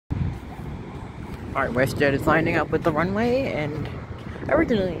Alright, WestJet is lining up with the runway, and I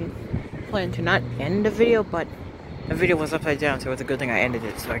originally planned to not end the video, but the video was upside down, so it's a good thing I ended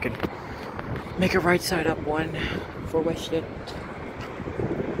it so I could make a right side up one for WestJet.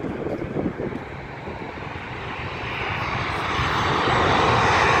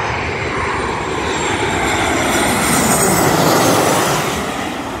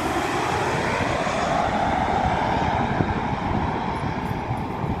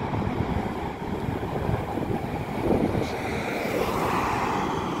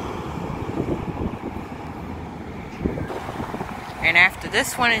 And after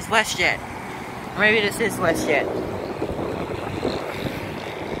this one is WestJet. Maybe this is WestJet.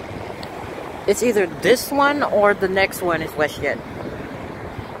 It's either this one or the next one is WestJet.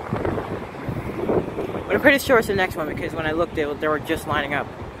 But I'm pretty sure it's the next one because when I looked, they were just lining up.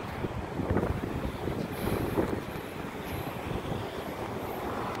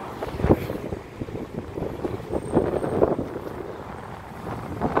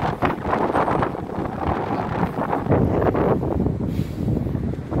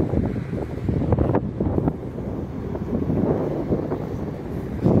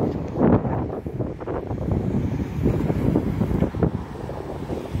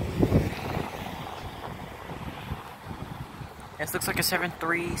 This looks like a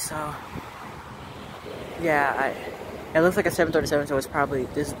 7.3, so yeah, it looks like a 737, so it's probably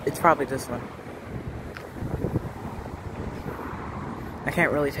this. It's probably this one. I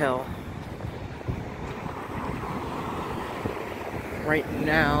can't really tell right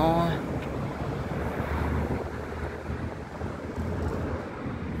now.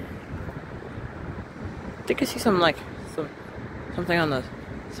 I think I see something on the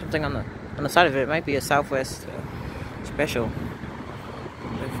side of it. It might be a Southwest special.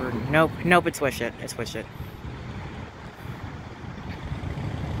 Nope, it's WestJet. It's WestJet.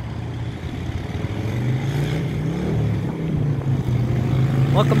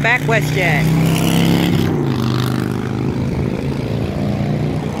 Welcome back, WestJet.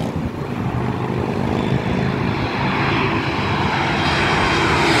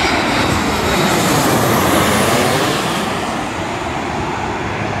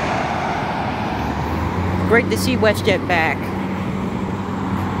 Great to see WestJet back.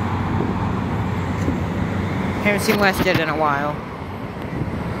 Haven't seen WestJet in a while.